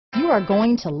are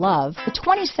going to love the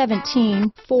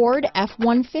 2017 Ford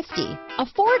F-150. A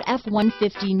Ford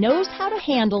F-150 knows how to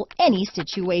handle any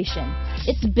situation.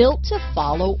 It's built to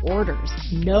follow orders,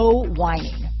 no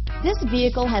whining. This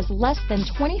vehicle has less than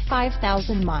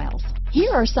 25,000 miles.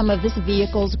 Here are some of this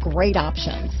vehicle's great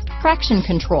options: traction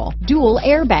control, dual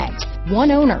airbags,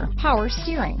 one owner, power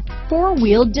steering,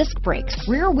 four-wheel disc brakes,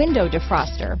 rear window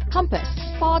defroster, compass,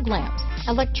 fog lamps,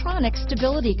 electronic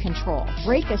stability control,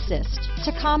 brake assist,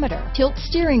 tachometer, tilt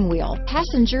steering wheel,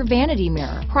 passenger vanity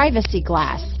mirror, privacy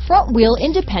glass, front wheel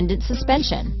independent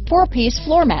suspension, four-piece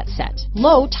floor mat set,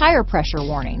 low tire pressure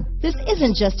warning. This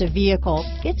isn't just a vehicle,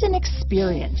 it's an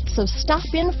experience. So stop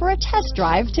in for a test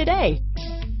drive today.